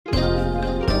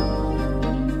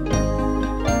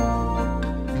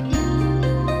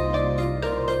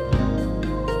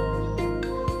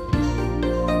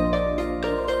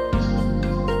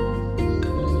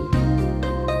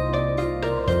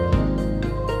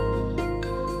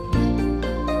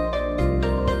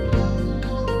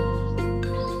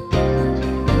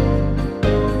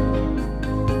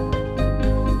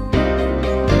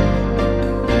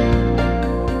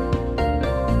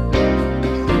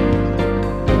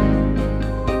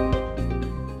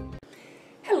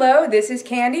Hello, this is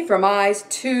Candy from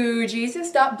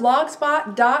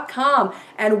eyes2jesus.blogspot.com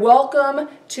and welcome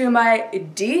to my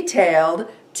detailed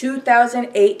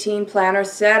 2018 planner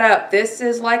setup. This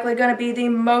is likely going to be the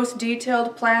most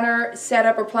detailed planner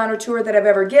setup or planner tour that I've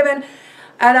ever given.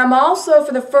 And I'm also,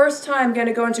 for the first time, going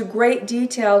to go into great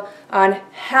detail on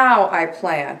how I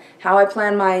plan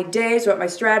my days, what my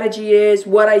strategy is,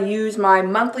 what I use my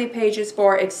monthly pages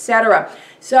for, etc.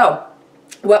 So,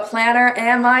 what planner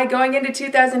am I going into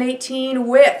 2018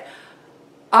 with?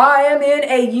 I am in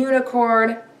a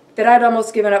unicorn that I'd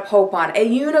almost given up hope on. A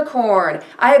unicorn.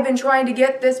 I have been trying to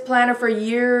get this planner for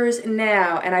years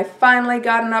now, and I finally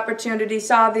got an opportunity,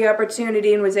 saw the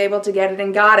opportunity, and was able to get it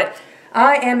and got it.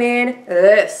 I am in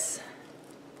this.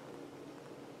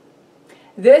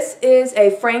 This is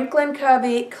a Franklin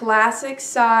Covey classic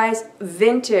size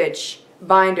vintage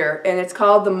binder, and it's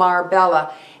called the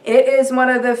Marbella. It is one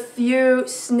of the few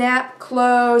snap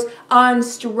close,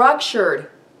 unstructured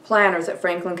planners that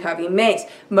Franklin Covey makes.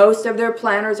 Most of their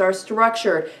planners are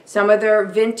structured. Some of their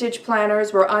vintage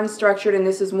planners were unstructured, and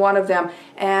this is one of them.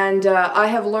 And I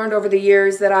have learned over the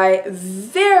years that I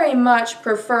very much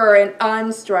prefer an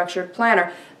unstructured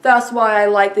planner. Thus why I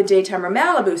like the Daytimer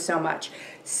Malibu so much.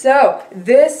 So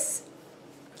this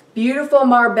beautiful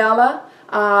Marbella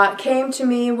came to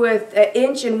me with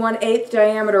 1 1/8"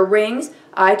 diameter rings.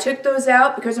 I took those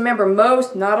out because remember,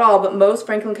 most, not all, but most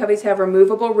Franklin Coveys have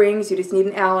removable rings. You just need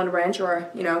an Allen wrench or,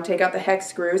 take out the hex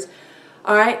screws.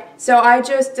 Alright, so I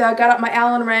just got out my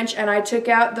Allen wrench and I took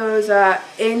out those 1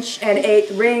 1/8"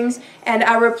 rings and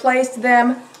I replaced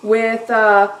them with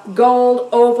gold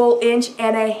oval 1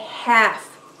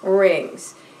 1/2"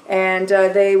 rings. And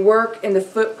they work in the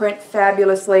footprint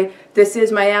fabulously. This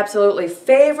is my absolutely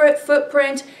favorite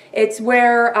footprint. It's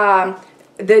where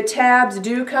the tabs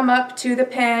do come up to the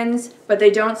pens, but they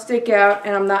don't stick out,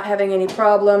 and I'm not having any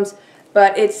problems.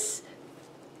 But it's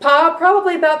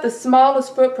probably about the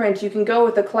smallest footprint you can go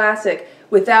with a classic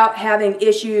without having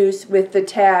issues with the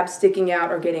tabs sticking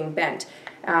out or getting bent.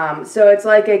 So it's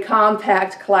like a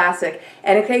compact classic.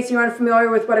 And in case you aren't familiar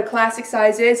with what a classic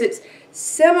size is, it's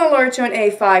similar to an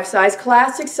A5 size.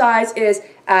 Classic size is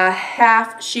a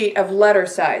half sheet of letter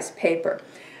size paper.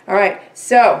 Alright,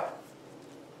 so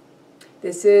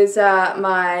this is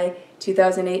my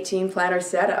 2018 planner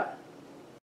setup.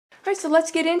 Alright, so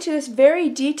let's get into this very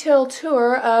detailed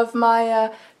tour of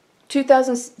my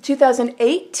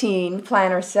 2018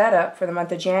 planner setup for the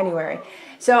month of January.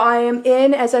 So I am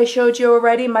in, as I showed you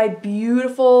already, my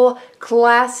beautiful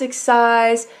classic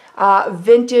size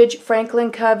vintage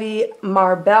Franklin Covey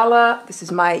Marbella. This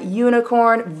is my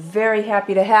unicorn. Very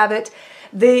happy to have it.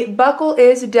 The buckle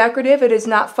is decorative. It is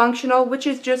not functional, which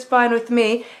is just fine with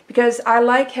me because I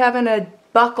like having a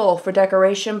buckle for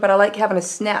decoration, but I like having a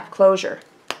snap closure,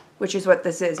 which is what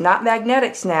this is. Not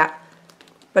magnetic snap,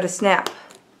 but a snap.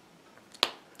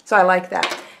 So I like that.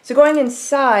 So going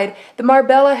inside, the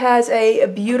Marbella has a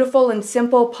beautiful and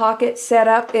simple pocket set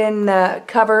up in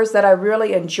covers that I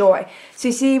really enjoy. So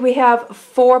you see we have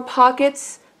 4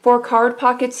 pockets, 4 card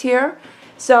pockets here.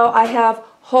 So I have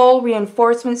whole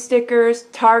reinforcement stickers,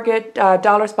 Target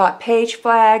dollar spot page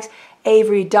flags,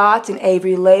 Avery dots, and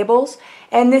Avery labels.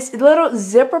 And this little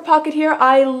zipper pocket here,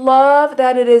 I love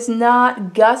that it is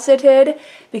not gusseted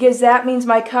because that means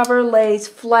my cover lays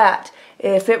flat.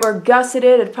 If it were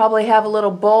gusseted, it'd probably have a little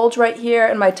bulge right here,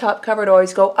 and my top cover would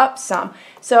always go up some.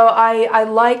 So I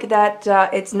like that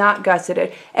it's not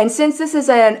gusseted. And since this is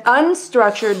an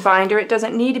unstructured binder, it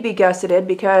doesn't need to be gusseted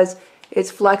because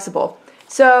it's flexible.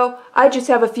 So I just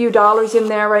have a few dollars in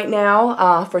there right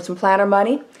now for some planner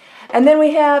money. And then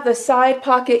we have the side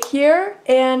pocket here,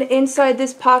 and inside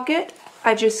this pocket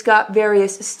I just got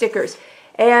various stickers.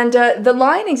 And the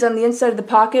linings on the inside of the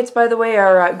pockets, by the way,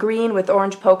 are green with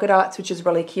orange polka dots, which is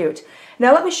really cute.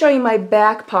 Now let me show you my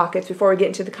back pockets before we get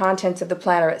into the contents of the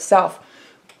planner itself.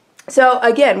 So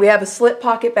again, we have a slip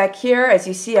pocket back here. As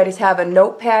you see, I just have a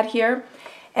notepad here.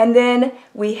 And then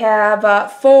we have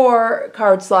 4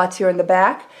 card slots here in the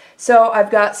back. So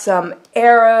I've got some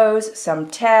arrows, some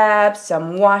tabs,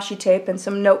 some washi tape, and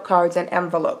some note cards and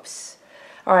envelopes.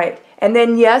 Alright, and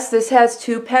then yes, this has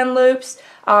 2 pen loops.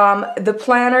 The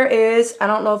planner is, I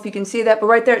don't know if you can see that, but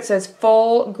right there it says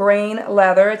full grain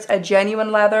leather. It's a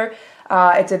genuine leather.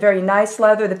 It's a very nice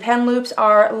leather. The pen loops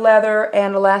are leather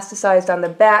and elasticized on the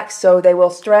back, so they will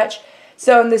stretch.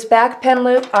 So in this back pen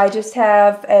loop, I just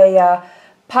have a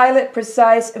Pilot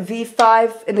Precise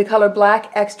V5 in the color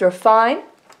black, extra fine.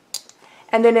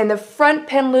 And then in the front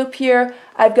pen loop here,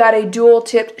 I've got a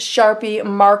dual-tipped Sharpie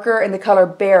marker in the color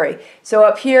berry. So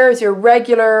up here is your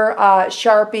regular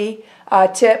Sharpie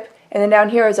tip, and then down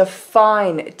here is a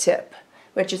fine tip.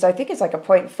 which is, I think it's like a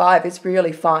 0.5. It's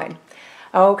really fine.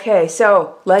 Okay,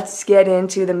 so let's get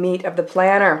into the meat of the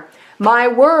planner. My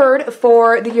word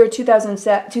for the year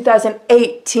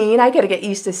 2018, I gotta get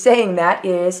used to saying that,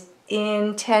 is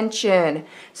intention.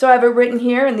 So I have it written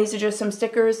here, and these are just some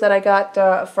stickers that I got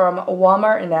from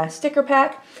Walmart in a sticker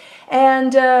pack.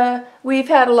 And we've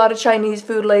had a lot of Chinese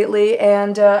food lately,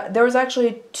 and there was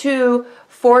actually 2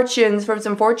 fortunes from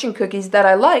some fortune cookies that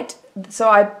I liked. So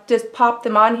I just popped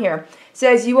them on here. It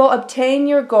says, you will obtain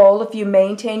your goal if you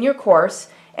maintain your course,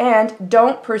 and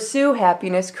don't pursue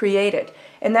happiness, create it.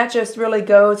 And that just really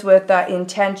goes with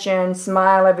intention,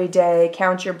 smile every day,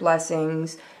 count your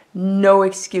blessings, no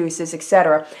excuses,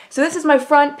 etc. So this is my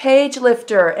front page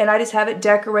lifter, and I just have it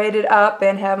decorated up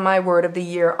and have my word of the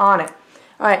year on it.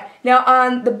 All right, now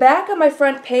on the back of my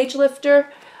front page lifter,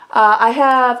 I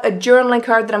have a journaling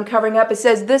card that I'm covering up. It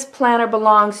says, this planner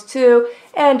belongs to,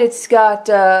 and it's got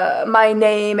my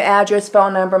name, address,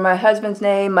 phone number, my husband's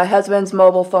name, my husband's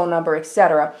mobile phone number,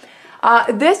 etc.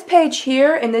 This page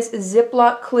here in this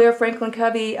Ziploc clear Franklin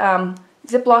Covey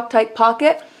Ziploc type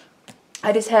pocket,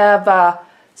 I just have a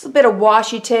bit of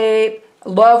washi tape,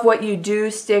 love what you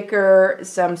do sticker,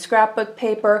 some scrapbook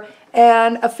paper,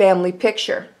 and a family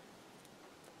picture.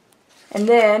 And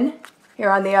then here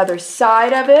on the other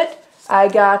side of it, I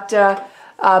got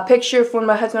a picture from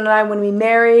my husband and I when we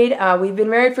married. We've been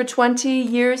married for 20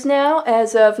 years now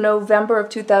as of November of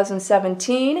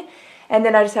 2017. And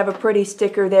then I just have a pretty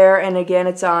sticker there, and again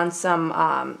it's on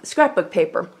some scrapbook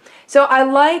paper. So I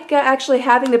like actually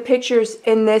having the pictures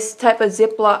in this type of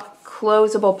Ziploc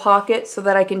closable pocket so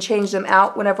that I can change them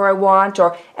out whenever I want,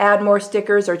 or add more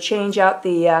stickers, or change out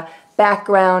the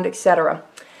background, etc.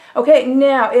 Okay,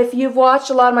 now if you've watched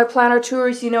a lot of my planner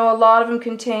tours, you know a lot of them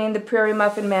contain the Prairie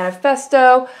Muffin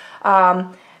Manifesto.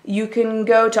 You can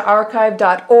go to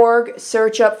archive.org,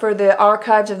 search up for the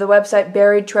archives of the website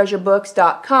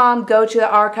buriedtreasurebooks.com, go to the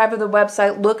archive of the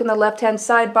website, look in the left-hand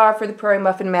sidebar for the Prairie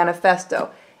Muffin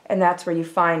Manifesto, and that's where you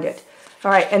find it.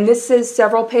 All right, and this is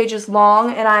several pages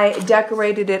long, and I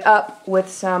decorated it up with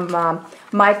some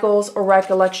Michael's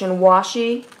Recollection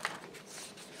washi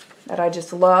that I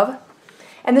just love.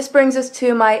 And this brings us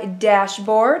to my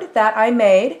dashboard that I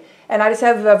made. And I just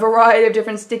have a variety of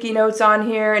different sticky notes on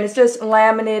here, and it's just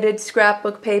laminated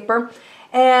scrapbook paper.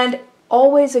 And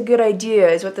always a good idea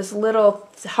is what this little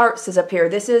heart says up here.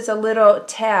 This is a little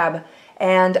tab,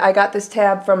 and I got this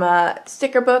tab from a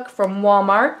sticker book from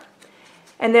Walmart.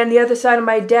 And then the other side of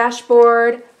my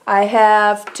dashboard, I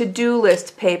have to-do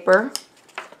list paper.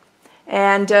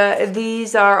 And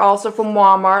these are also from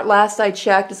Walmart. Last I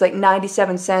checked, it's like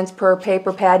 97 cents per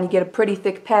paper pad, and you get a pretty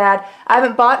thick pad. I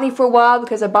haven't bought any for a while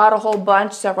because I bought a whole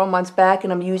bunch several months back,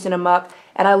 and I'm using them up,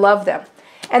 and I love them.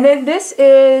 And then this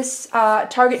is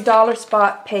Target Dollar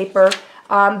Spot paper.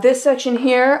 This section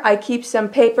here, I keep some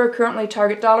paper, currently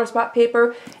Target Dollar Spot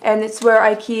paper, and it's where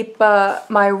I keep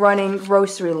my running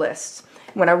grocery lists.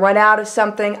 When I run out of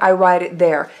something, I write it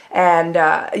there. And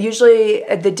usually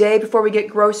the day before we get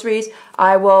groceries,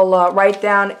 I will write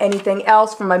down anything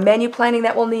else from my menu planning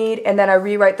that we'll need, and then I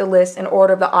rewrite the list in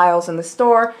order of the aisles in the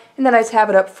store, and then I just have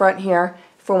it up front here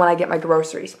for when I get my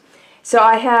groceries. So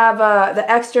I have the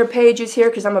extra pages here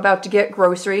because I'm about to get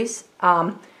groceries,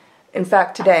 in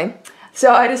fact today.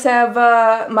 So I just have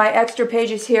my extra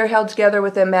pages here held together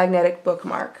with a magnetic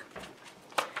bookmark.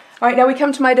 All right, now we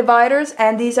come to my dividers,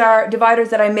 and these are dividers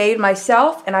that I made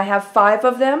myself, and I have 5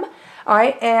 of them. All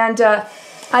right, and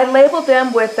I labeled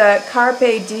them with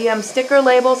Carpe Diem sticker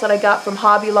labels that I got from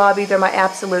Hobby Lobby. They're my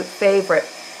absolute favorite.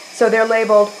 So they're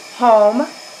labeled Home,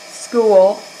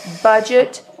 School,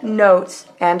 Budget, Notes,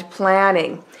 and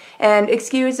Planning. And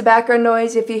excuse the background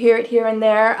noise if you hear it here and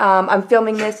there. I'm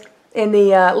filming this in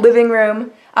the living room.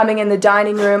 I mean in the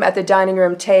dining room, at the dining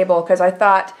room table, because I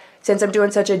thought, since I'm doing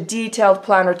such a detailed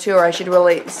planner tour, I should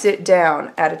really sit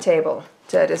down at a table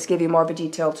to just give you more of a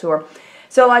detailed tour.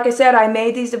 So like I said, I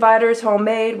made these dividers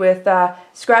homemade with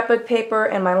scrapbook paper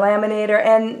and my laminator.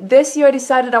 And this year I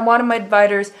decided I wanted my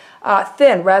dividers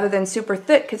thin rather than super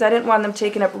thick because I didn't want them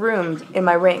taking up room in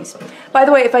my rings. By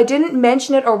the way, if I didn't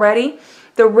mention it already,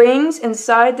 the rings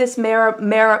inside this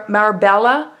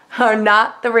Marbella are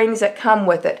not the rings that come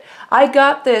with it. I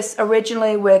got this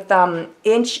originally with 1 1/8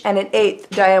 inch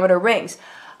diameter rings.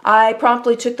 I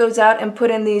promptly took those out and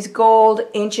put in these gold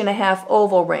 1.5 inch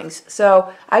oval rings.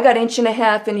 So I got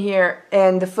 1.5 inch in here,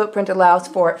 and the footprint allows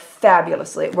for it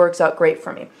fabulously. It works out great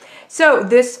for me. So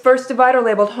this first divider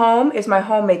labeled Home is my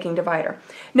homemaking divider.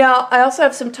 Now I also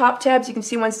have some top tabs. You can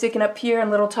see one sticking up here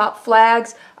and little top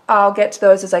flags. I'll get to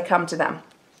those as I come to them.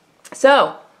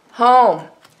 So, Home.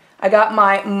 I got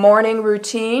my morning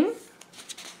routine.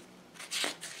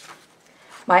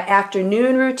 my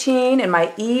afternoon routine and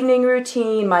my evening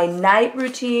routine, my night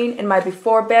routine and my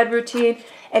before bed routine.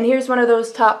 And here's one of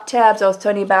those top tabs I was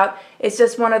telling you about. It's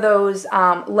just one of those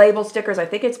label stickers. I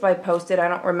think it's by Post-it. I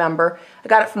don't remember. I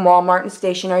got it from Walmart in the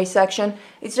stationery section.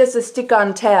 It's just a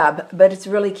stick-on tab, but it's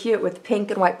really cute with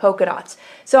pink and white polka dots.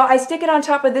 So I stick it on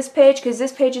top of this page because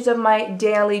this page is of my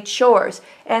daily chores.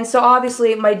 And so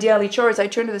obviously my daily chores, I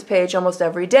turn to this page almost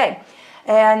every day.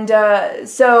 And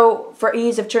so for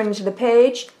ease of turning to the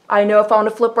page, I know if I want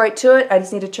to flip right to it, I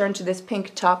just need to turn to this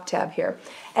pink top tab here.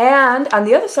 And on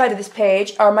the other side of this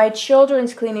page are my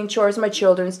children's cleaning chores, my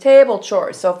children's table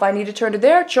chores. So if I need to turn to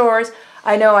their chores,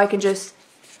 I know I can just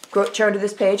turn to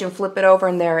this page and flip it over,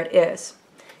 and there it is.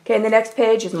 Okay, and the next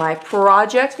page is my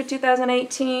projects for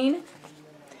 2018.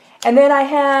 And then I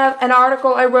have an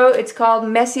article I wrote. It's called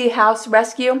Messy House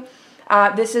Rescue.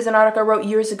 This is an article I wrote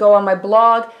years ago on my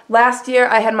blog. Last year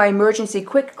I had my emergency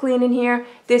quick clean in here.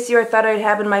 This year I thought I'd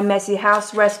have in my messy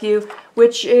house rescue,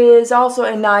 which is also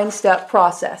a 9-step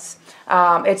process.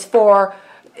 It's for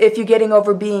if you're getting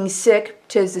over being sick,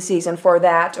 'tis the season for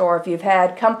that, or if you've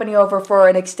had company over for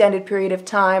an extended period of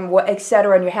time,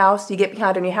 etc. in your house, you get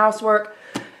behind on your housework.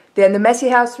 Then the messy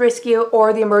house rescue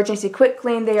or the emergency quick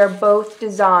clean, they are both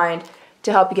designed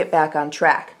to help you get back on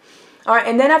track. All right,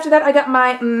 and then after that, I got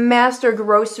my master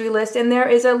grocery list, and there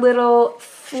is a little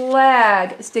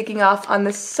flag sticking off on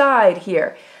the side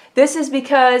here. This is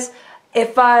because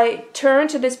if I turn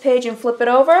to this page and flip it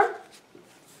over,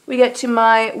 we get to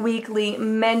my weekly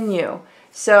menu.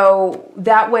 So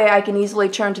that way I can easily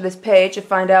turn to this page and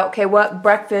find out, okay, what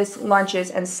breakfast,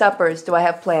 lunches, and suppers do I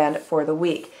have planned for the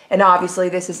week? And obviously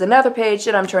this is another page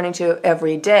that I'm turning to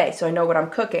every day, so I know what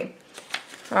I'm cooking.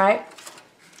 All right.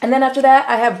 And then after that,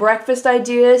 I have breakfast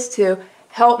ideas to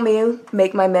help me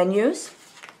make my menus,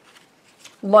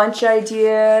 lunch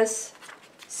ideas,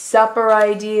 supper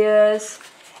ideas,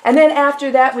 and then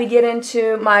after that, we get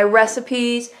into my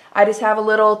recipes. I just have a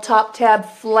little top tab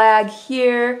flag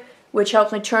here, which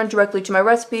helps me turn directly to my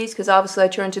recipes, because obviously I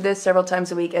turn to this several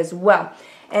times a week as well.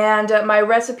 And my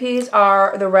recipes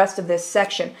are the rest of this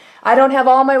section. I don't have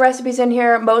all my recipes in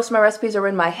here. Most of my recipes are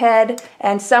in my head,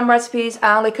 and some recipes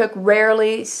I only cook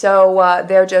rarely, so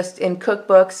they're just in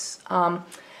cookbooks.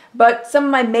 But some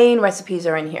of my main recipes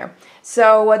are in here.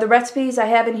 So the recipes I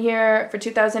have in here for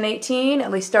 2018,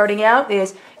 at least starting out,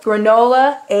 is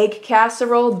granola, egg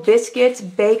casserole, biscuits,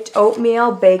 baked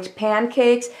oatmeal, baked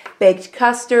pancakes, baked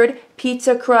custard,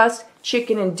 pizza crust,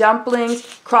 chicken and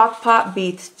dumplings, crock pot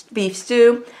beef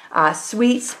stew,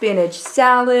 sweet spinach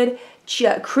salad,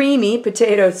 creamy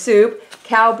potato soup,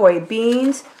 cowboy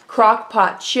beans, crock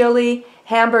pot chili,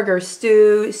 hamburger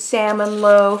stew, salmon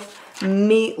loaf,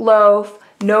 meatloaf,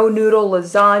 no noodle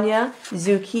lasagna,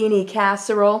 zucchini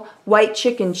casserole, white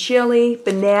chicken chili,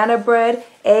 banana bread,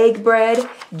 egg bread,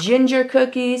 ginger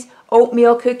cookies,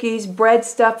 oatmeal cookies, bread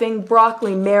stuffing,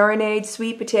 broccoli marinade,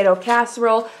 sweet potato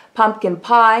casserole, pumpkin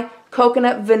pie,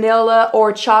 coconut vanilla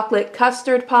or chocolate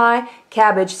custard pie,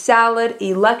 cabbage salad,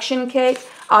 election cake,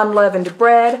 unleavened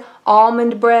bread,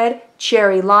 almond bread,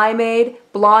 cherry limeade,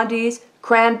 blondies,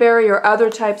 cranberry or other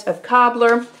types of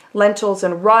cobbler, lentils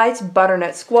and rice,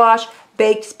 butternut squash,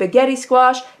 baked spaghetti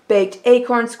squash, baked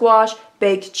acorn squash,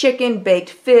 baked chicken, baked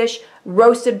fish,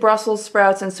 roasted Brussels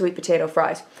sprouts, and sweet potato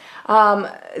fries.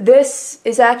 This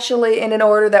is actually in an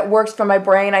order that works for my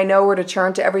brain. I know where to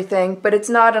turn to everything, but it's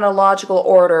not in a logical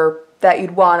order that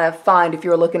you'd want to find if you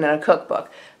were looking at a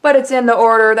cookbook. But it's in the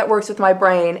order that works with my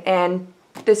brain, and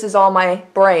this is all my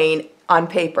brain on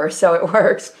paper, so it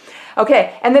works.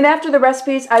 Okay, and then after the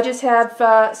recipes, I just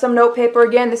have some note paper.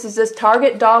 Again, this is this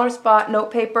Target Dollar Spot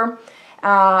note paper,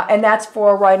 and that's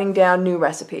for writing down new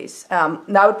recipes. Now,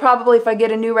 I would probably, if I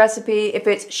get a new recipe, if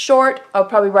it's short, I'll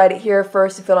probably write it here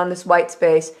first to fill in this white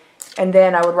space, and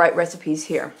then I would write recipes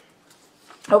here.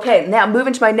 Okay, now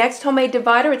moving to my next homemade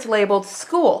divider, it's labeled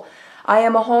School. I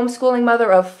am a homeschooling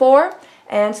mother of 4,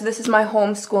 and so this is my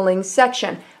homeschooling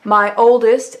section. My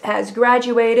oldest has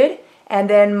graduated, and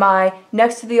then my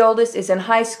next to the oldest is in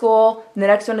high school, and the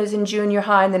next one is in junior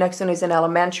high, and the next one is in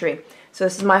elementary. So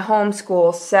this is my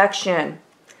homeschool section.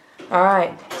 All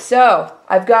right, so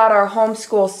I've got our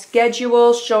homeschool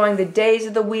schedule showing the days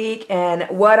of the week and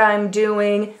what I'm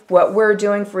doing, what we're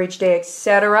doing for each day,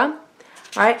 etc.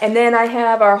 All right, and then I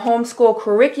have our homeschool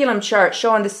curriculum chart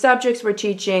showing the subjects we're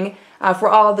teaching for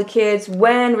all the kids,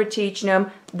 when we're teaching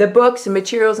them, the books and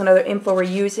materials and other info we're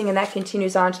using, and that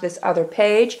continues on to this other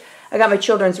page. I got my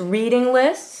children's reading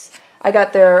lists. I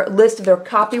got their list of their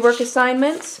copywork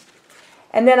assignments.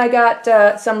 And then I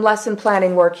got some lesson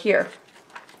planning work here.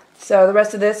 So the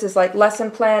rest of this is like lesson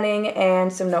planning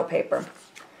and some note paper.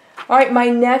 All right, my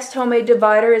next homemade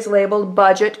divider is labeled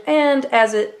budget, and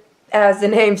as the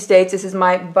name states, this is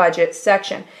my budget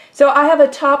section. So I have a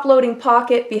top-loading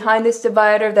pocket behind this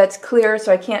divider that's clear,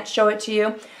 so I can't show it to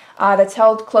you. That's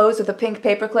held closed with a pink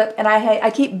paper clip, and I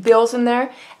keep bills in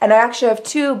there, and I actually have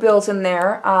 2 bills in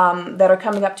there that are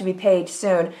coming up to be paid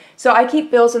soon. So I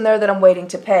keep bills in there that I'm waiting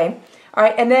to pay. All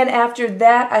right, and then after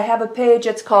that, I have a page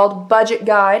that's called Budget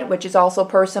Guide, which is also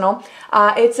personal.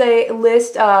 It's a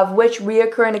list of which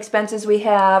reoccurring expenses we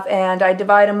have, and I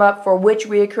divide them up for which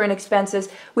reoccurring expenses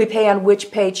we pay on which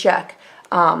paycheck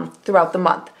throughout the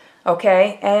month.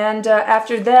 Okay, and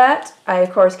after that, I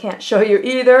of course can't show you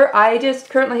either. I just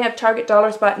currently have Target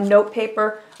Dollar Spot note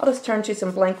paper. I'll just turn to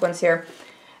some blank ones here.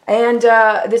 And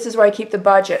this is where I keep the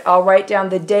budget. I'll write down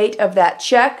the date of that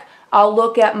check. I'll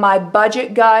look at my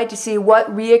budget guide to see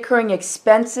what reoccurring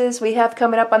expenses we have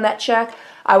coming up on that check.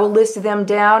 I will list them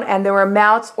down and their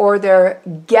amounts or their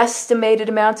guesstimated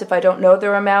amounts if I don't know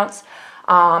their amounts.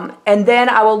 And then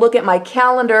I will look at my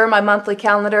calendar, my monthly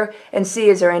calendar, and see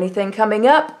is there anything coming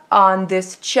up on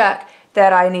this check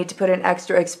that I need to put in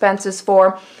extra expenses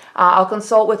for. I'll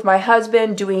consult with my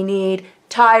husband. Do we need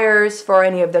tires for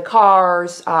any of the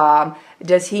cars?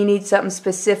 Does he need something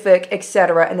specific,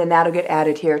 etc.? And then that'll get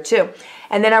added here too.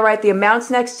 And then I write the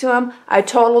amounts next to them. I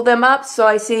total them up so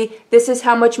I see this is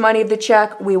how much money of the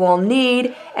check we will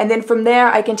need. And then from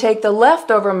there I can take the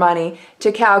leftover money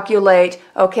to calculate,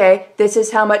 okay, this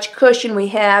is how much cushion we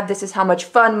have, this is how much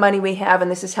fund money we have, and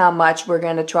this is how much we're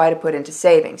going to try to put into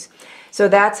savings. So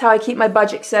that's how I keep my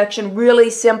budget section.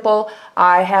 Really simple.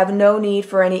 I have no need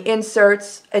for any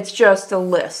inserts. It's just a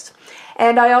list.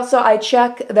 And I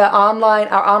check our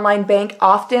online bank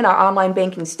often, our online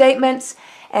banking statements.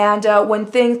 And when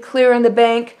things clear in the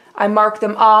bank, I mark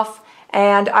them off.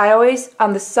 And I always,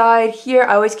 on the side here,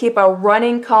 I always keep a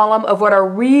running column of what our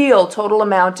real total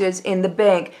amount is in the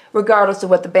bank, regardless of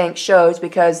what the bank shows,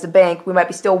 because the bank, we might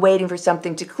be still waiting for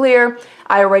something to clear.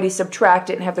 I already subtract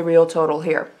it and have the real total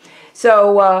here.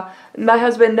 So my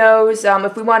husband knows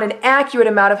if we want an accurate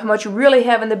amount of how much we really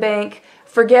have in the bank,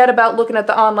 forget about looking at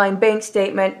the online bank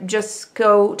statement. Just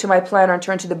go to my planner and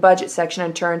turn to the budget section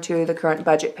and turn to the current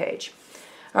budget page.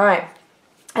 All right.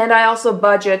 And I also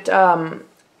budget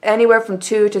anywhere from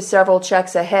 2 to several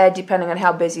checks ahead, depending on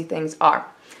how busy things are.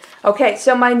 Okay,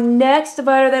 so my next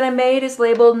divider that I made is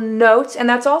labeled Notes, and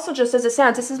that's also just as it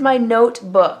sounds. This is my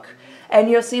notebook. And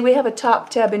you'll see we have a top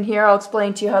tab in here. I'll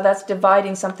explain to you how that's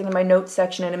dividing something in my notes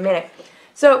section in a minute.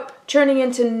 So turning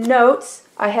into notes,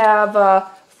 I have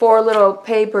 4 little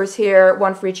papers here,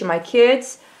 one for each of my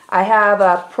kids. I have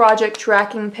a project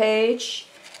tracking page.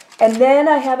 And then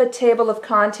I have a table of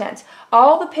contents.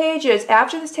 All the pages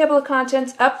after this table of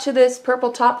contents up to this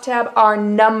purple top tab are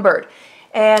numbered.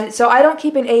 And so I don't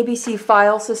keep an ABC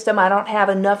file system. I don't have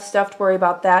enough stuff to worry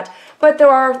about that. But there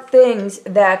are things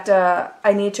that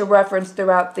I need to reference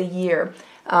throughout the year.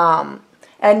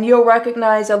 And you'll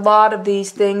recognize a lot of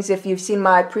these things if you've seen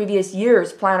my previous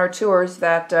year's planner tours,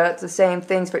 that it's the same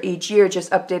things for each year, just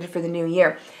updated for the new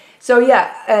year. So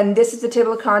yeah, and this is the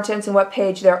table of contents and what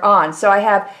page they're on. So I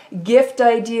have gift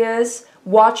ideas,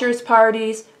 watchers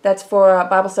parties, that's for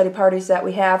Bible study parties that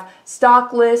we have,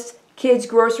 stock lists, Kids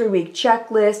Grocery Week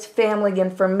checklist, family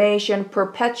information,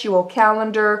 perpetual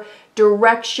calendar,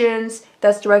 directions,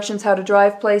 that's directions how to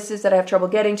drive places that I have trouble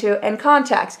getting to, and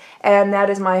contacts, and that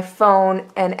is my phone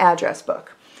and address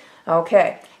book.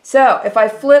 Okay, so if I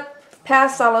flip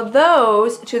past all of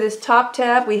those to this top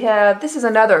tab, we have, this is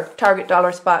another Target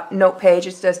Dollar Spot note page,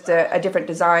 it's just a different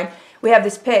design. We have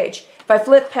this page. If I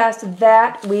flip past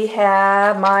that, we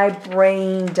have my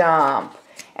brain dump.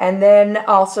 And then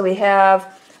also we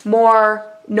have more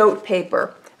note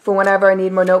paper for whenever I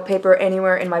need more note paper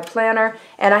anywhere in my planner.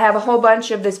 And I have a whole bunch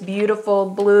of this beautiful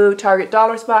blue Target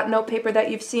Dollar Spot note paper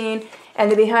that you've seen. And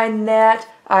then behind that,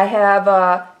 I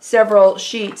have several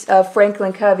sheets of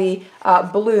Franklin Covey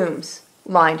Blooms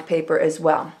lined paper as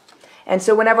well. And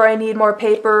so whenever I need more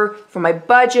paper for my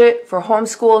budget, for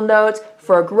homeschool notes,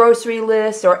 for a grocery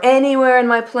list, or anywhere in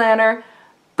my planner,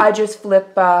 I just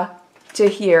flip to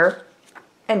here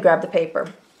and grab the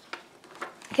paper.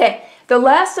 Okay, the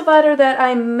last divider that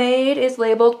I made is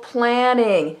labeled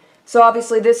Planning. So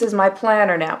obviously this is my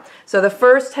planner now. So the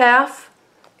first half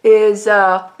is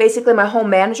basically my home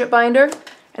management binder,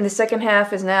 and the second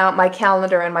half is now my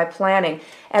calendar and my planning.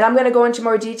 And I'm going to go into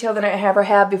more detail than I ever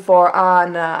have before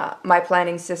on my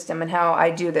planning system and how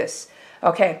I do this.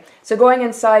 Okay, so going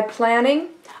inside Planning,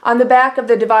 on the back of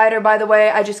the divider, by the way,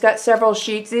 I just got several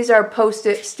sheets. These are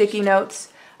Post-it sticky notes.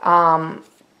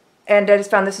 and I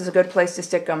just found this is a good place to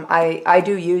stick them. I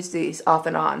do use these off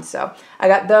and on. So I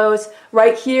got those.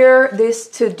 Right here, this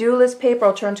to-do list paper,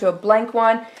 I'll turn to a blank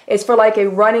one. It's for like a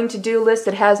running to-do list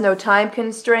that has no time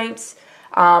constraints.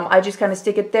 I just kind of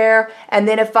stick it there. And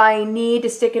then if I need to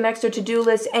stick an extra to-do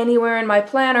list anywhere in my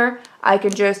planner, I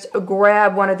can just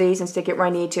grab one of these and stick it where I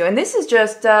need to. And this is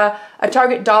just a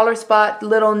Target Dollar Spot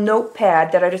little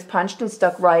notepad that I just punched and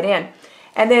stuck right in.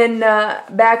 And then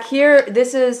back here,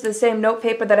 this is the same note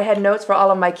paper that I had notes for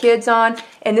all of my kids on.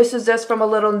 And this is just from a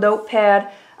little notepad.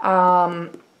 I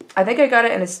think I got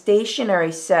it in a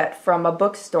stationery set from a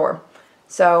bookstore.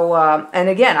 So, and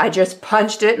again, I just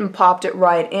punched it and popped it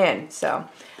right in. So,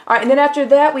 all right, and then after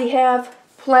that, we have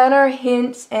planner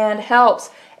hints and helps.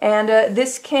 And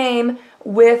this came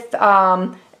with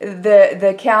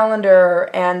the calendar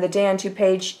and the day on 2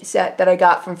 page set that I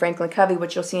got from Franklin Covey,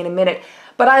 which you'll see in a minute.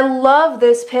 But I love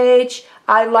this page.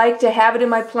 I like to have it in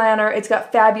my planner. It's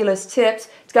got fabulous tips.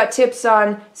 It's got tips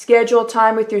on schedule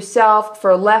time with yourself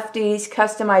for lefties,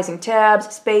 customizing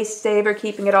tabs, space saver,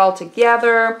 keeping it all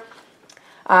together.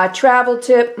 Travel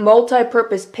tip,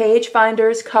 multi-purpose page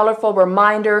finders, colorful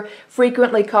reminder,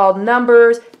 frequently called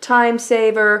numbers, time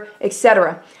saver,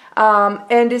 etc.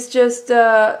 And it's just,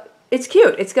 it's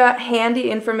cute. It's got handy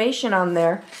information on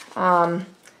there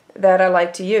that I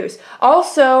like to use.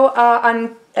 Also, I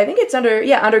think it's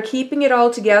under keeping it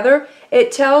all together,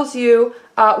 it tells you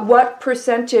what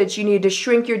percentage you need to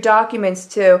shrink your documents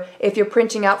to if you're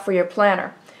printing out for your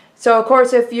planner. So, of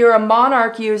course, if you're a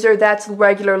Monarch user, that's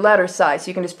regular letter size.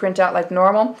 You can just print out like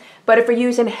normal. But if you're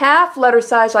using half letter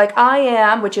size like I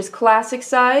am, which is classic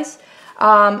size,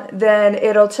 then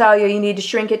it'll tell you need to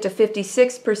shrink it to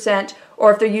 56%.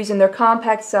 Or if they're using their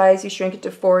compact size, you shrink it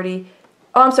to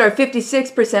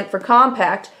 56% for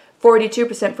compact,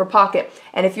 42% for pocket.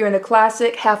 And if you're in the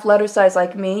classic half letter size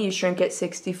like me, you shrink it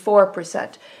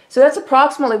 64%. So that's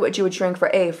approximately what you would shrink for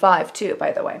A5 too,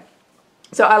 by the way.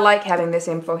 So I like having this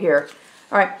info here.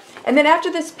 All right, and then after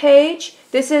this page,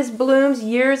 this is Bloom's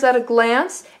Years at a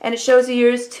Glance, and it shows the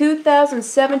years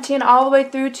 2017 all the way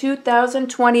through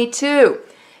 2022.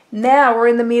 Now we're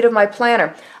in the meat of my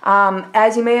planner.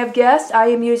 As you may have guessed, I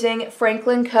am using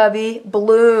Franklin Covey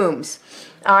Bloom's.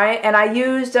 All right, and I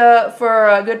used, for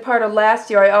a good part of last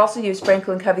year, I also used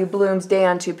Franklin Covey Bloom's Day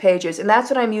on 2 Pages, and that's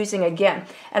what I'm using again.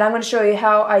 And I'm going to show you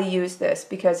how I use this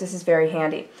because this is very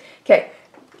handy. Okay.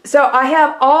 So I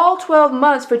have all 12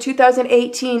 months for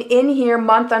 2018 in here,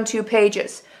 month on 2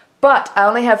 pages. But I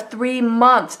only have 3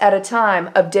 months at a time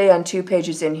of day on 2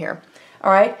 pages in here.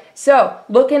 All right, so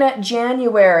looking at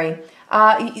January,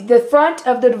 the front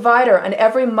of the divider on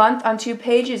every month on 2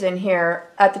 pages in here,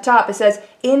 at the top it says,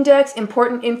 index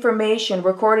important information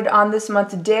recorded on this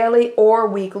month's daily or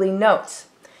weekly notes.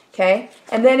 Okay,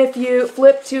 and then if you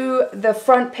flip to the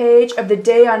front page of the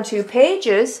day on 2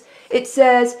 pages, it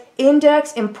says,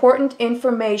 index important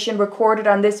information recorded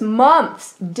on this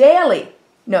month's daily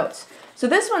notes. So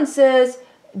this one says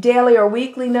daily or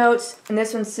weekly notes, and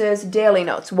this one says daily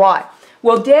notes. Why?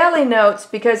 Well, daily notes,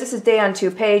 because this is day on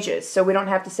 2 pages, so we don't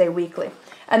have to say weekly.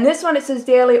 And this one, it says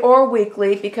daily or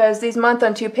weekly, because these month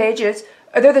on 2 pages,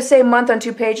 they're the same month on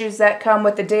 2 pages that come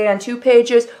with the day on 2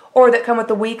 pages, or that come with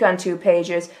the week on 2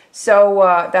 pages.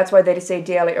 So that's why they just say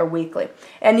daily or weekly.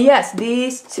 And yes,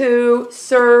 these two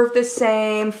serve the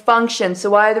same function. So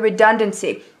why the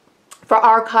redundancy? For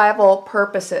archival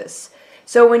purposes.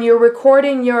 So when you're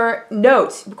recording your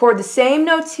notes, record the same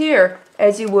notes here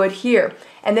as you would here.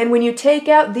 And then when you take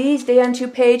out these day on 2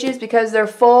 pages because they're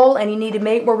full and you need to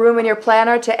make more room in your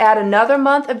planner to add another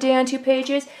month of day on 2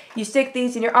 pages, you stick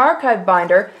these in your archive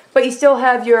binder, but you still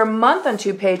have your month on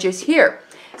 2 pages here.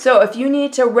 So if you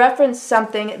need to reference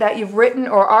something that you've written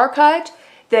or archived,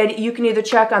 then you can either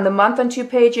check on the month on 2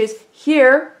 pages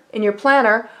here in your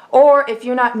planner, or if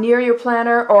you're not near your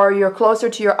planner or you're closer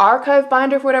to your archive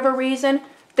binder for whatever reason,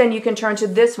 then you can turn to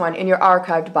this one in your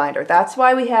archived binder. That's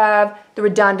why we have the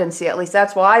redundancy. At least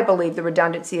that's why I believe the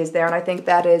redundancy is there, and I think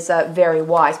that is very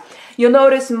wise. You'll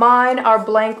notice mine are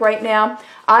blank right now.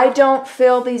 I don't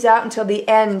fill these out until the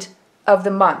end of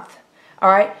the month. All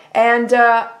right, and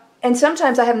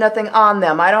sometimes I have nothing on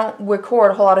them. I don't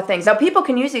record a whole lot of things. Now, people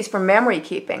can use these for memory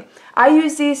keeping.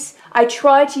 I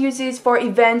try to use these for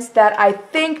events that I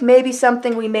think maybe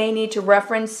something we may need to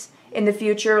reference in the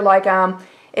future, like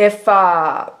if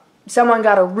someone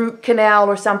got a root canal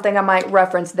or something, I might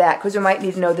reference that because we might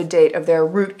need to know the date of their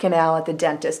root canal at the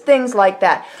dentist, things like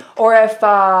that. Or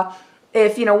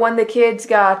if you know, one of the kids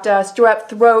got strep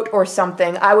throat or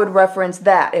something, I would reference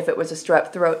that if it was a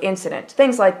strep throat incident,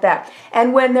 things like that.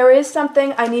 And when there is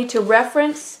something I need to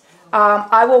reference,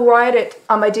 I will write it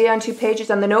on my day on 2 pages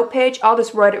on the note page. I'll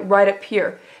just write it right up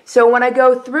here. So when I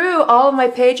go through all of my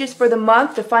pages for the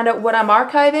month to find out what I'm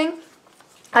archiving,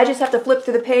 I just have to flip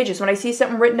through the pages. When I see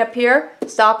something written up here,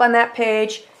 stop on that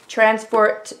page, transfer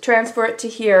it to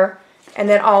here, and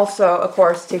then also, of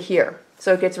course, to here.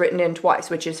 So it gets written in twice,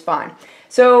 which is fine.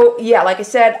 So yeah, like I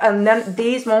said, then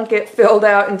these won't get filled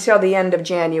out until the end of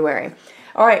January.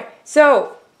 All right,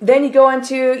 so then you go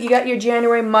into, you got your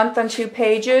January month on 2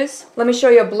 pages. Let me show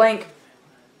you a blank,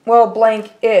 well,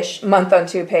 blank-ish month on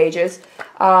 2 pages.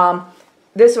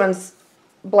 This one's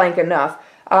blank enough.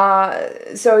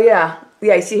 So yeah,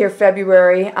 you see here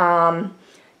February. The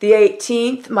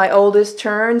 18th, my oldest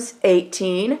turns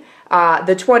 18.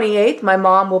 The 28th, my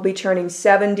mom will be turning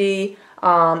 70.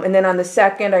 And then on the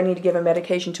 2nd, I need to give a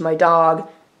medication to my dog,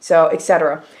 so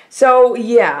etc. So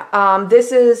yeah,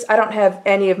 this is, I don't have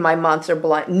any of my months are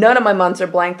blank. None of my months are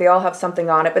blank. They all have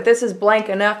something on it, but this is blank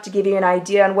enough to give you an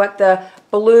idea on what the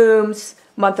Bloom's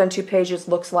month on 2 pages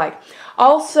looks like.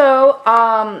 Also,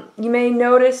 you may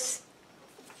notice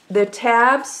the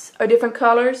tabs are different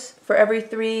colors for every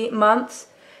 3 months.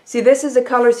 See, this is a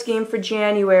color scheme for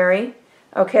January,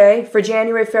 okay, for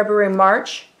January, February,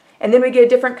 March. And then we get a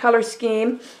different color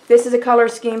scheme. This is a color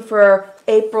scheme for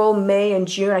April, May, and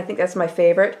June. I think that's my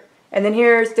favorite. And then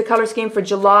here's the color scheme for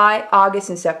July, August,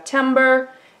 and September.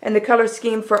 And the color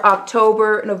scheme for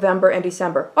October, November, and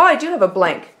December. Oh, I do have a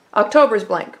blank. October's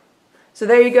blank. So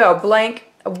there you go,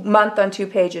 blank, a month on 2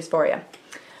 pages for you.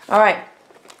 All right,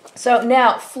 so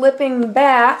now flipping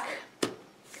back,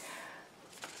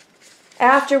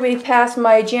 after we pass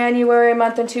my January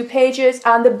month on 2 pages,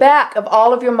 on the back of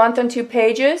all of your month on 2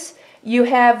 pages, you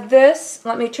have this.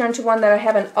 Let me turn to one that I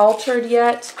haven't altered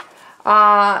yet.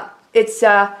 It's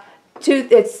the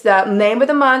name of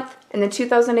the month and the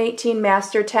 2018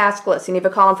 master task list. And you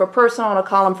have a column for personal and a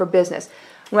column for business.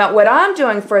 Well, what I'm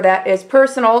doing for that is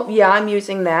personal. Yeah, I'm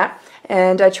using that.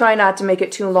 And I try not to make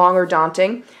it too long or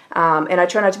daunting. And I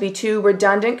try not to be too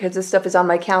redundant because this stuff is on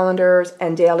my calendars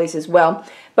and dailies as well.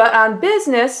 But on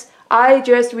business, I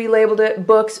just relabeled it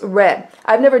books read.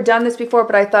 I've never done this before,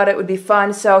 but I thought it would be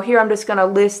fun. So here I'm just going to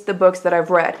list the books that I've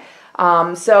read.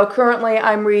 So currently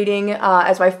I'm reading,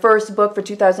 as my first book for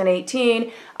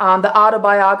 2018, the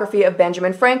autobiography of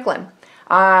Benjamin Franklin.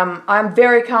 I'm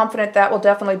very confident that will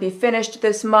definitely be finished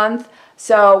this month.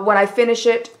 So when I finish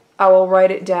it, I will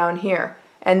write it down here.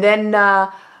 And then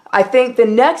I think the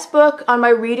next book on my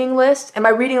reading list, and my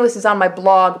reading list is on my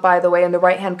blog, by the way, in the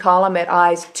right-hand column at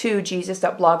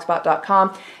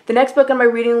eyes2jesus.blogspot.com. The next book on my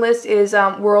reading list is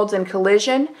Worlds in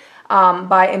Collision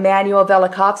by Immanuel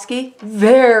Velikovsky.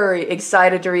 Very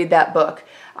excited to read that book.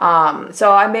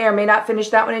 So I may or may not finish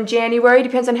that one in January.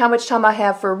 Depends on how much time I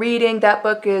have for reading. That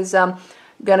book is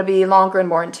going to be longer and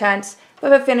more intense.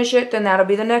 But if I finish it, then that'll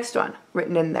be the next one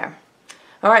written in there.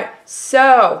 All right,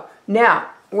 so now,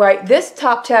 right, this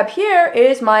top tab here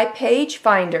is my page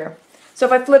finder. So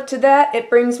if I flip to that, it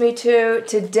brings me to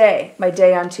today, my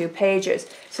day on 2 pages.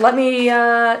 So let me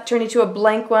turn you to a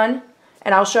blank one,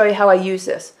 and I'll show you how I use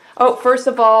this. Oh, first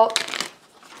of all,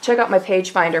 check out my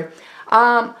page finder.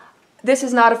 This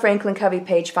is not a Franklin Covey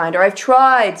page finder. I've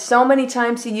tried so many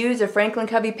times to use a Franklin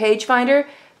Covey page finder,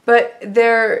 but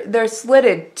they're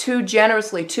slitted too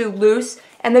generously, too loose,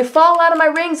 and they fall out of my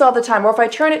rings all the time. Or if I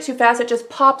turn it too fast, it just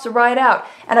pops right out.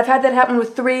 And I've had that happen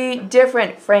with 3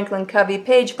 different Franklin Covey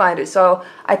page finders, so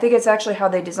I think it's actually how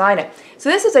they design it. So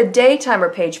this is a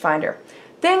daytimer page finder.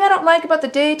 Thing I don't like about the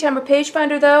daytimer page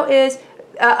finder, though, is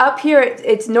up here,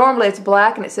 it's normally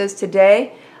black and it says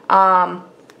today,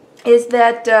 is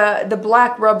that the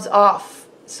black rubs off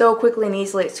so quickly and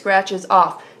easily, it scratches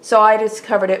off. So I just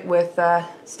covered it with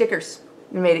stickers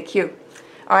and made it cute.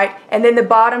 All right, and then the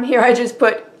bottom here, I just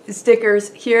put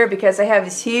stickers here because I have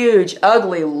this huge,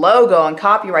 ugly logo and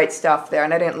copyright stuff there,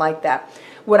 and I didn't like that.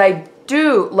 What I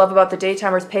do love about the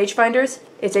Daytimers page finders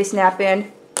is they snap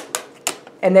in,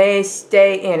 and they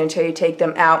stay in until you take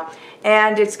them out.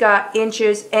 And it's got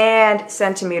inches and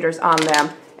centimeters on them,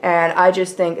 and I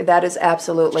just think that is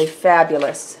absolutely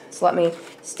fabulous. So let me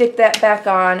stick that back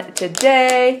on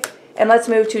today, and let's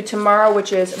move to tomorrow,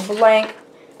 which is blank.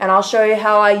 And I'll show you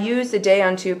how I use the day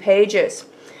on 2 pages.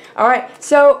 All right,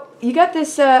 so you got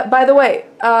this, by the way,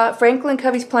 Franklin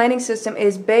Covey's planning system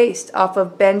is based off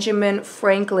of Benjamin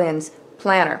Franklin's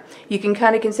planner. You can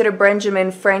kind of consider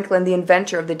Benjamin Franklin the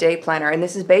inventor of the day planner, and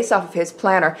this is based off of his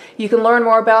planner. You can learn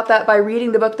more about that by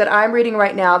reading the book that I'm reading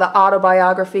right now, The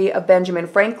Autobiography of Benjamin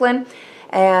Franklin.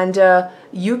 And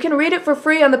you can read it for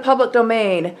free on the public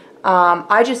domain.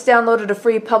 I just downloaded a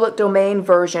free public domain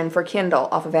version for Kindle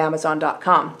off of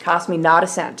Amazon.com. Cost me not a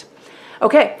cent.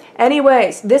 Okay,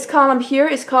 anyways, this column here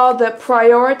is called the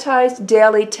Prioritized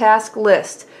Daily Task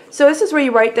List. So this is where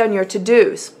you write down your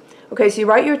to-dos. Okay, so you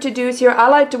write your to-dos here. I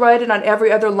like to write it on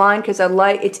every other line because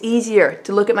it's easier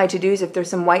to look at my to-dos if there's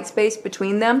some white space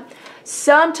between them.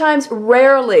 Sometimes,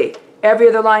 rarely, every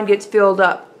other line gets filled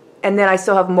up and then I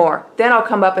still have more. Then I'll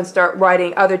come up and start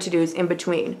writing other to-dos in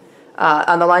between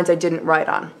on the lines I didn't write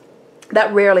on.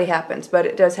 That rarely happens, but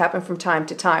it does happen from time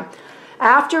to time.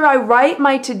 After I write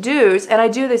my to-dos, and I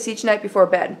do this each night before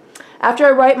bed, after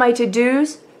I write my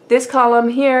to-dos, this column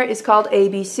here is called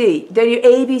ABC. Then you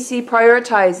ABC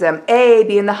prioritize them. A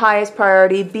being the highest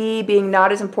priority, B being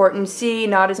not as important, C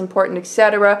not as important,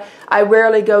 etc. I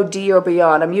rarely go D or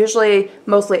beyond. I'm usually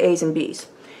mostly A's and B's.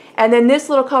 And then this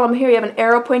little column here, you have an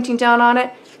arrow pointing down on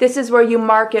it. This is where you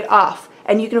mark it off.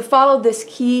 And you can follow this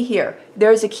key here.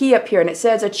 There's a key up here and it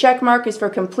says a check mark is for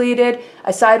completed,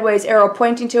 a sideways arrow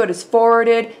pointing to it is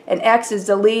forwarded, an X is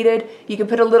deleted. You can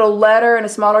put a little letter and a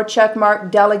smaller check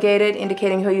mark, delegated,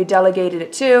 indicating who you delegated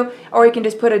it to, or you can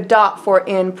just put a dot for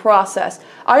in process.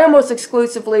 I almost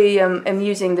exclusively am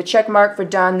using the check mark for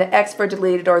done, the X for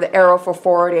deleted, or the arrow for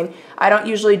forwarding. I don't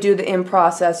usually do the in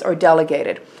process or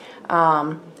delegated.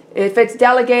 If it's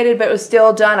delegated but it was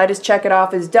still done, I just check it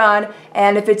off as done.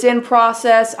 And if it's in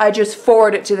process, I just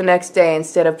forward it to the next day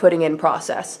instead of putting in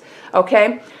process.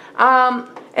 Okay? And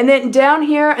then down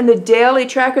here in the daily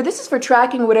tracker, this is for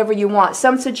tracking whatever you want.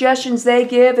 Some suggestions they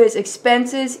give is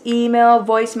expenses, email,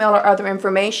 voicemail, or other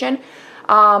information.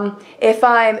 If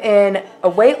I'm in a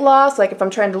weight loss, like if I'm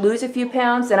trying to lose a few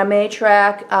pounds, then I may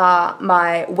track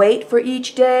my weight for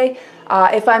each day.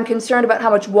 If I'm concerned about how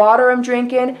much water I'm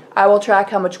drinking, I will track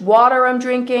how much water I'm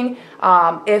drinking.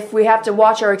 If we have to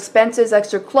watch our expenses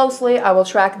extra closely, I will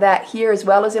track that here as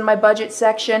well as in my budget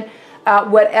section.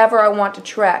 Whatever I want to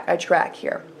track, I track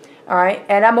here. All right,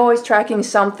 and I'm always tracking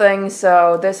something,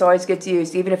 so this always gets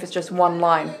used, even if it's just one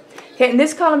line. Okay, and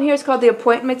this column here is called the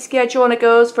appointment schedule, and it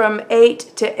goes from 8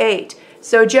 to 8.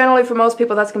 So generally for most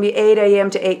people that's going to be 8 a.m.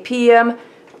 to 8 p.m.,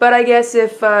 but I guess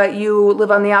if you live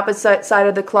on the opposite side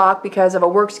of the clock because of a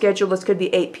work schedule, this could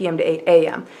be 8 p.m. to 8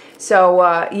 a.m.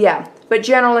 So yeah, but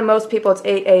generally most people it's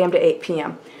 8 a.m. to 8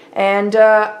 p.m. And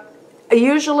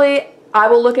usually I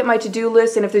will look at my to-do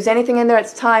list, and if there's anything in there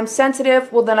that's time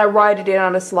sensitive, well then I write it in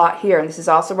on a slot here. And this is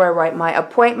also where I write my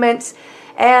appointments.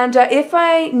 And if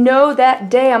I know that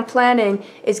day I'm planning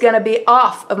is going to be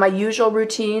off of my usual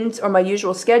routines or my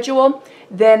usual schedule,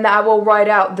 then I will write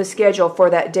out the schedule for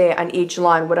that day on each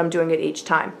line, what I'm doing at each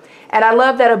time. And I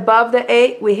love that above the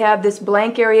 8 we have this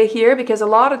blank area here, because a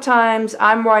lot of times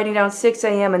I'm writing down 6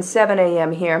 a.m. and 7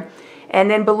 a.m. here. And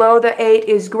then below the 8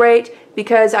 is great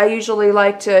because I usually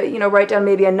like to, write down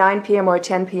maybe a 9 p.m. or a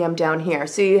 10 p.m. down here.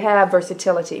 So you have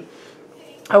versatility.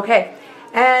 Okay.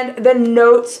 And the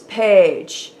notes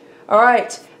page. All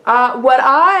right, what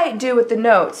I do with the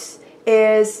notes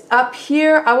is up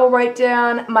here I will write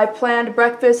down my planned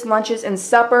breakfast, lunches, and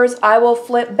suppers. I will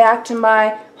flip back to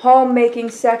my homemaking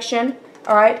section,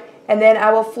 all right, and then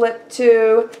I will flip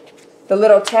to the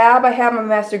little tab I have on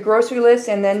my master grocery list,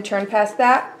 and then turn past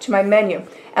that to my menu.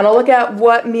 And I'll look at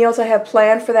what meals I have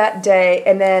planned for that day,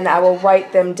 and then I will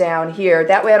write them down here.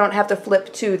 That way I don't have to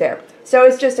flip to there. So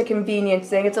it's just a convenience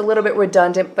thing. It's a little bit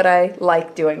redundant, but I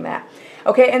like doing that.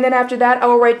 Okay, and then after that, I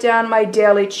will write down my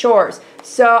daily chores.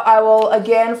 So I will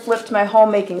again flip to my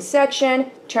homemaking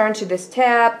section, turn to this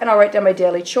tab, and I'll write down my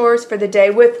daily chores for the day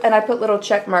and I put little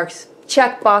check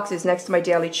boxes next to my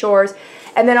daily chores.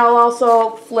 And then I'll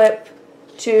also flip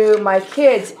to my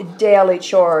kids' daily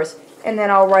chores, and then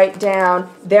I'll write down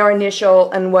their initial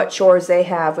and what chores they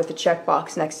have with the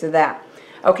checkbox next to that.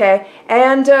 Okay,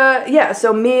 and yeah,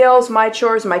 so meals, my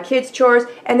chores, my kids' chores,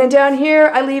 and then down here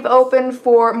I leave open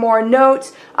for more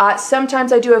notes.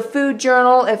 Sometimes I do a food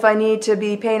journal if I need to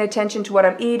be paying attention to what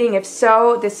I'm eating. If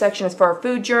so, this section is for a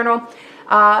food journal.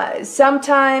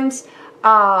 Sometimes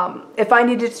if I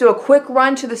need to do a quick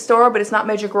run to the store, but it's not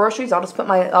major groceries, I'll just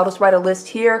write a list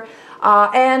here.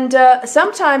 And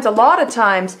sometimes, a lot of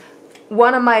times,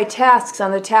 one of my tasks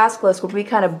on the task list will be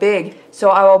kind of big,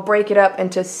 so I will break it up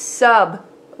into subtasks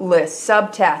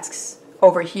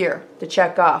over here to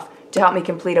check off to help me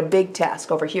complete a big task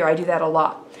over here. I do that a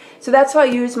lot. So that's how I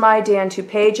use my day on 2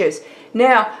 pages.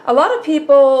 Now, a lot of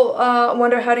people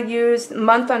wonder how to use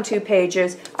month on 2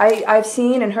 pages. I've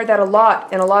seen and heard that a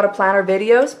lot in a lot of planner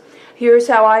videos. Here's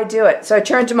how I do it. So I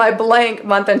turn to my blank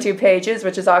month on 2 pages,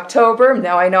 which is October.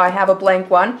 Now I know I have a blank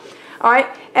one. All right,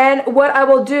 and what I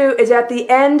will do is at the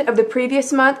end of the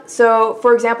previous month, so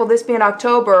for example, this being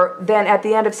October, then at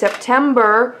the end of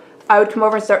September, I would come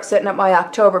over and start setting up my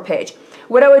October page.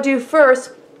 What I would do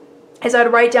first is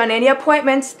I'd write down any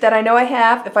appointments that I know I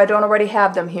have if I don't already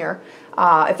have them here.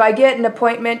 If I get an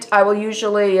appointment, I will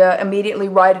usually immediately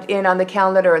write it in on the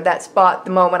calendar at that spot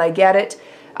the moment I get it.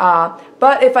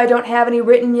 But if I don't have any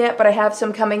written yet, but I have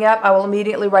some coming up, I will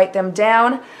immediately write them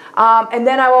down. And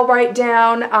then I will write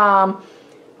down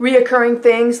reoccurring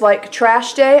things like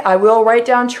trash day. I will write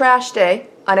down trash day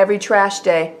on every trash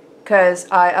day, because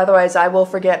otherwise I will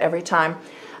forget every time.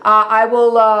 I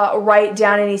will write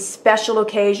down any special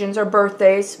occasions or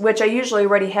birthdays, which I usually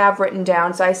already have written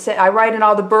down. So I write in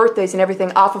all the birthdays and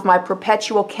everything off of my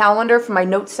perpetual calendar from my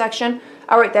notes section.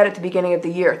 I write that at the beginning of the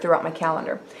year throughout my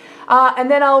calendar.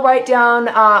 And then I'll write down,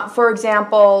 for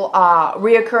example,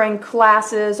 reoccurring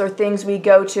classes or things we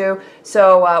go to.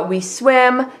 So we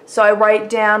swim, so I write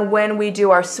down when we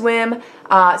do our swim.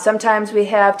 Sometimes we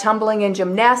have tumbling and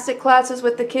gymnastic classes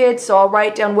with the kids, so I'll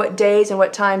write down what days and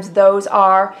what times those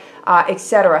are,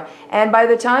 etc. And by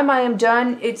the time I am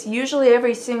done, it's usually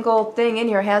every single thing in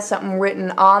here has something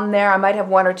written on there. I might have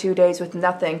 1 or 2 days with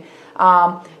nothing.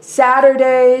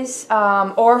 Saturdays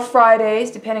or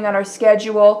Fridays, depending on our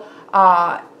schedule,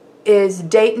 is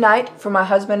date night for my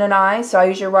husband and I, so I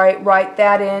usually write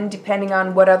that in depending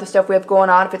on what other stuff we have going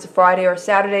on, if it's a Friday or a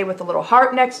Saturday with a little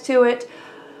heart next to it.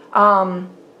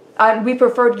 We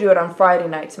prefer to do it on Friday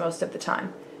nights most of the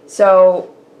time.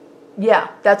 So yeah,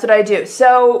 that's what I do.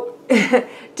 So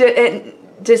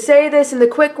to say this in the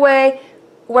quick way,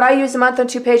 what I use a month on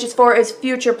 2 pages for is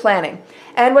future planning.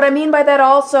 And what I mean by that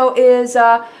also is,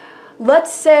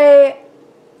 let's say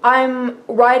I'm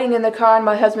riding in the car and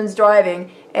my husband's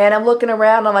driving, and I'm looking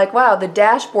around, I'm like, wow, the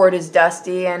dashboard is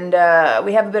dusty and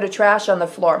we have a bit of trash on the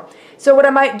floor. So what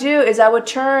I might do is I would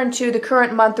turn to the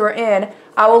current month we're in.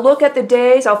 I will look at the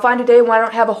days, I'll find a day when I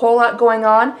don't have a whole lot going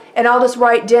on, and I'll just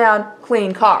write down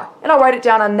clean car. And I'll write it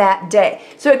down on that day.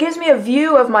 So it gives me a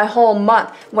view of my whole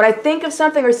month. When I think of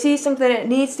something or see something that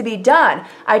needs to be done,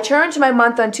 I turn to my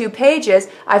month on 2 pages,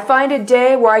 I find a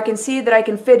day where I can see that I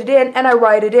can fit it in, and I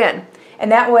write it in.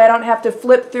 And that way I don't have to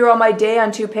flip through all my day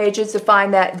on 2 pages to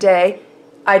find that day.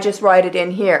 I just write it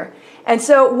in here. And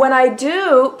so when I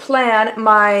do plan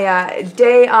my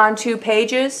day on 2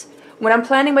 pages, when I'm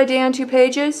planning my day on 2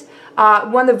 pages,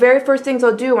 one of the very first things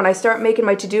I'll do when I start making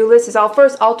my to-do list is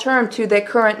I'll turn to the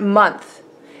current month.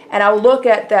 And I'll look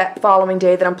at that following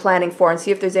day that I'm planning for and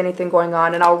see if there's anything going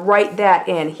on, and I'll write that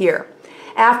in here.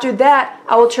 After that,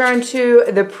 I will turn to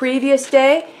the previous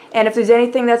day, and if there's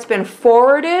anything that's been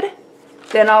forwarded,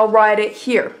 then I'll write it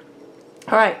here.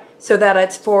 Alright, so that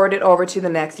it's forwarded over to the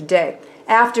next day.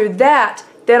 After that,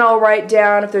 then I'll write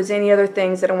down if there's any other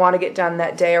things that I want to get done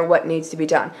that day or what needs to be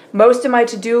done. Most of my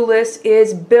to-do list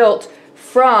is built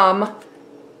from,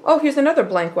 oh, here's another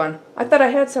blank one. I thought I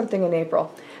had something in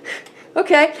April.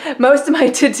 Okay, most of my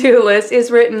to-do list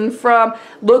is written from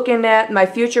looking at my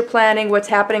future planning, what's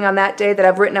happening on that day that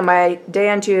I've written on my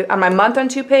on my month on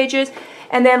 2 pages,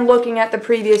 and then looking at the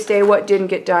previous day, what didn't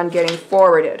get done, getting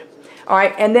forwarded. All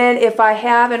right, and then if I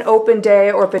have an open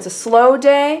day or if it's a slow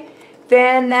day,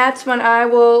 then that's when I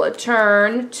will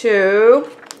turn to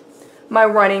my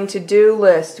running to-do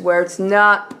list, where it's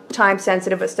not time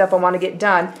sensitive but stuff I want to get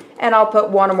done, and I'll put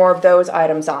 1 or more of those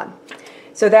items on.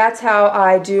 So that's how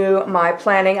I do my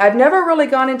planning. I've never really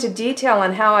gone into detail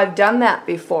on how I've done that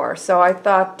before, so I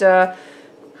thought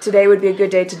today would be a good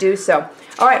day to do so.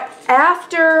 All right,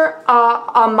 after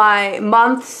on my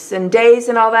months and days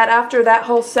and all that, after that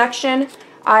whole section,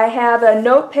 I have a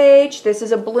note page. This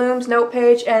is a Bloom's note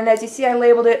page, and as you see, I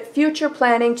labeled it Future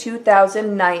Planning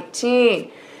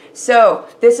 2019. So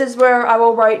this is where I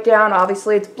will write down,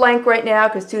 obviously it's blank right now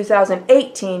because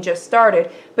 2018 just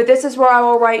started, but this is where I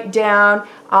will write down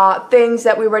things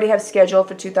that we already have scheduled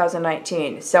for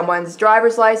 2019. Someone's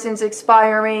driver's license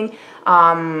expiring, you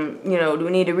know, do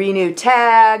we need to renew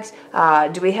tags,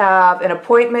 do we have an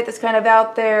appointment that's kind of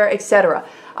out there, etc.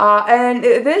 And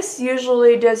this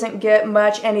usually doesn't get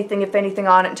much anything, if anything,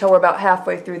 on it until we're about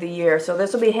halfway through the year. So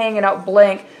this will be hanging out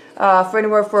blank for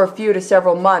anywhere for a few to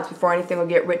several months before anything will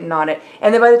get written on it.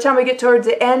 And then by the time we get towards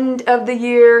the end of the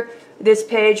year, this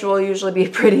page will usually be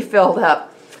pretty filled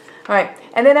up. Alright,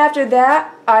 and then after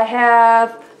that, I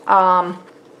have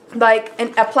like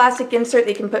a plastic insert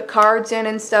that you can put cards in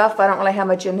and stuff. I don't really have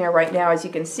much in there right now, as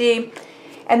you can see.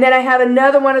 And then I have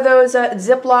another one of those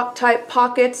Ziploc type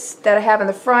pockets that I have in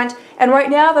the front. And right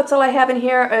now, that's all I have in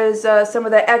here is some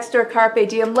of the extra Carpe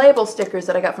Diem label stickers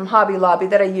that I got from Hobby Lobby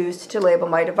that I used to label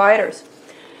my dividers.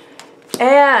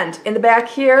 And in the back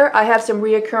here, I have some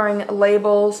reoccurring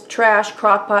labels: trash,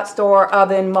 crockpot store,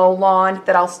 oven, mow lawn,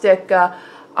 that I'll stick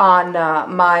on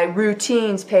my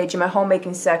routines page in my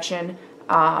homemaking section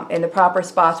in the proper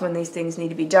spots when these things need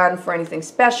to be done for anything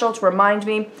special to remind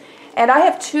me. And I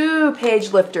have 2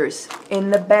 page lifters in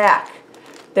the back.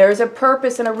 There's a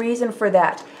purpose and a reason for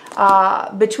that.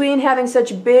 Between having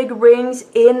such big rings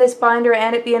in this binder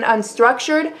and it being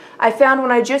unstructured, I found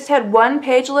when I just had one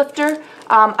page lifter,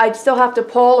 I'd still have to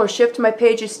pull or shift my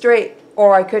pages straight,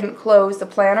 or I couldn't close the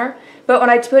planner. But when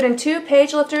I put in 2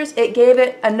 page lifters, it gave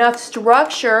it enough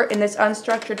structure in this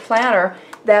unstructured planner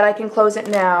that I can close it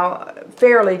now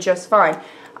fairly just fine.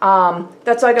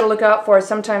 That's all I got to look out for.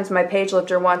 Sometimes my page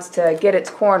lifter wants to get its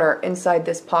corner inside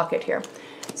this pocket here.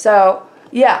 So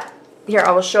yeah, here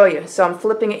I will show you. So I'm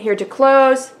flipping it here to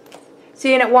close.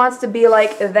 See, and it wants to be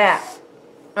like that.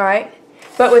 Alright?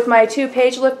 But with my 2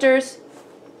 page lifters,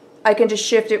 I can just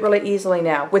shift it really easily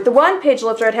now. With the 1 page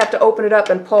lifter, I'd have to open it up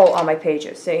and pull all my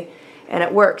pages, see? And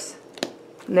it works.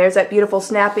 And there's that beautiful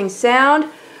snapping sound.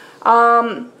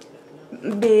 And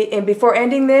before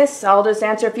ending this, I'll just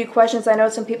answer a few questions I know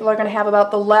some people are going to have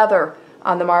about the leather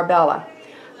on the Marbella.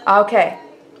 Okay.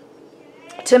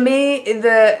 To me,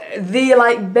 the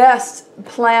like best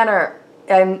planner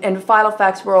in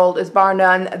Filofax world is bar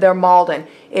none their Malden.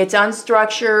 It's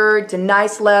unstructured, it's a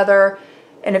nice leather,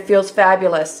 and it feels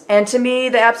fabulous. And to me,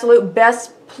 the absolute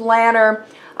best planner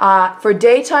for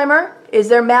daytimer is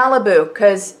their Malibu,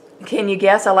 because can you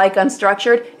guess, I like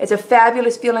unstructured. It's a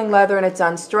fabulous feeling leather and it's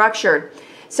unstructured.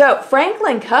 So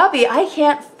Franklin Covey, I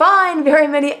can't find very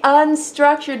many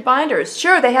unstructured binders.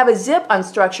 Sure, they have a zip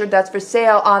unstructured that's for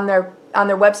sale on their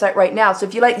website right now. So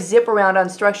if you like zip around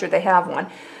unstructured, they have one.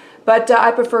 But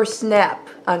I prefer snap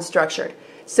unstructured.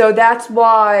 So that's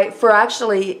why for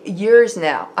actually years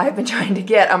now I've been trying to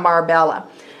get a Marbella.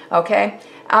 Okay?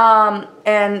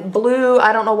 And blue,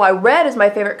 I don't know why red is my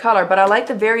favorite color, but I like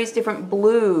the various different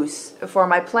blues for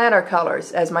my planner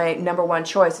colors as my #1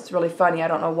 choice. It's really funny, I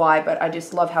don't know why, but I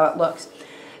just love how it looks.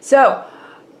 So,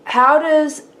 how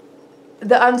does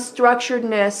the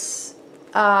unstructuredness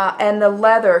and the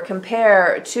leather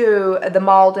compare to the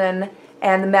Malden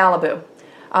and the Malibu?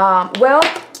 Well,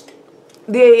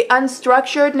 the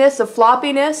unstructuredness, the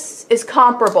floppiness is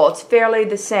comparable. It's fairly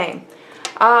the same.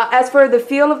 As for the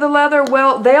feel of the leather,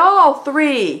 well, they all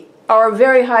 3 are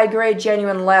very high-grade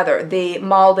genuine leather. The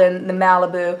Malden, the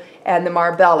Malibu, and the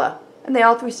Marbella. And they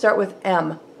all 3 start with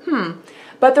M.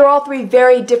 But they're all 3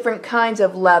 very different kinds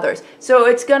of leathers. So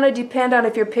it's going to depend on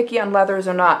if you're picky on leathers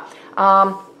or not.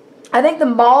 I think the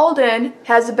Malden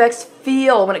has the best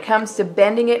feel when it comes to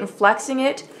bending it and flexing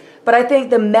it. But I think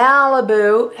the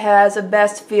Malibu has the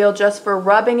best feel just for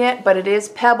rubbing it, but it is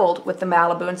pebbled with the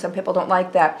Malibu, and some people don't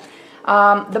like that.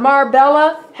 The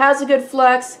Marbella has a good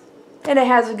flex, and it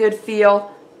has a good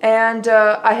feel, and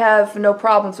I have no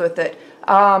problems with it.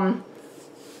 What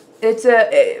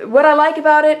I like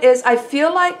about it is I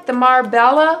feel like the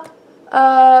Marbella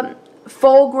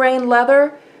full grain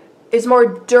leather is more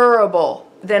durable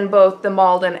than both the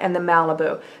Malden and the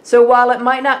Malibu. So while it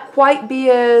might not quite be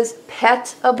as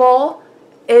petable,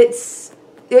 it's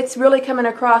really coming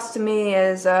across to me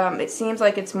as it seems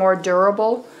like it's more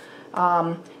durable.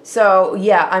 So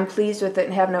yeah, I'm pleased with it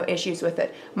and have no issues with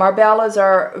it. Marbellas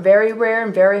are very rare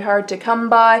and very hard to come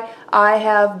by. I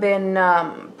have been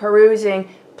perusing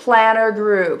planner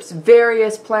groups,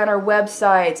 various planner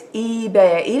websites,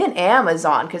 eBay, even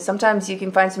Amazon, because sometimes you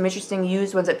can find some interesting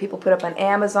used ones that people put up on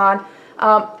Amazon.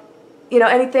 You know,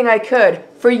 anything I could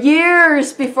for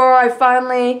years before I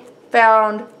finally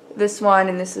found this one,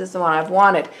 and this is the one I've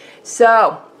wanted.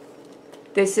 So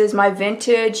this is my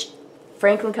vintage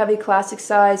Franklin Covey Classic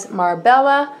Size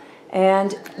Marbella,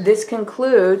 and this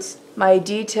concludes my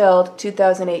detailed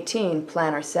 2018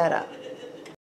 planner setup.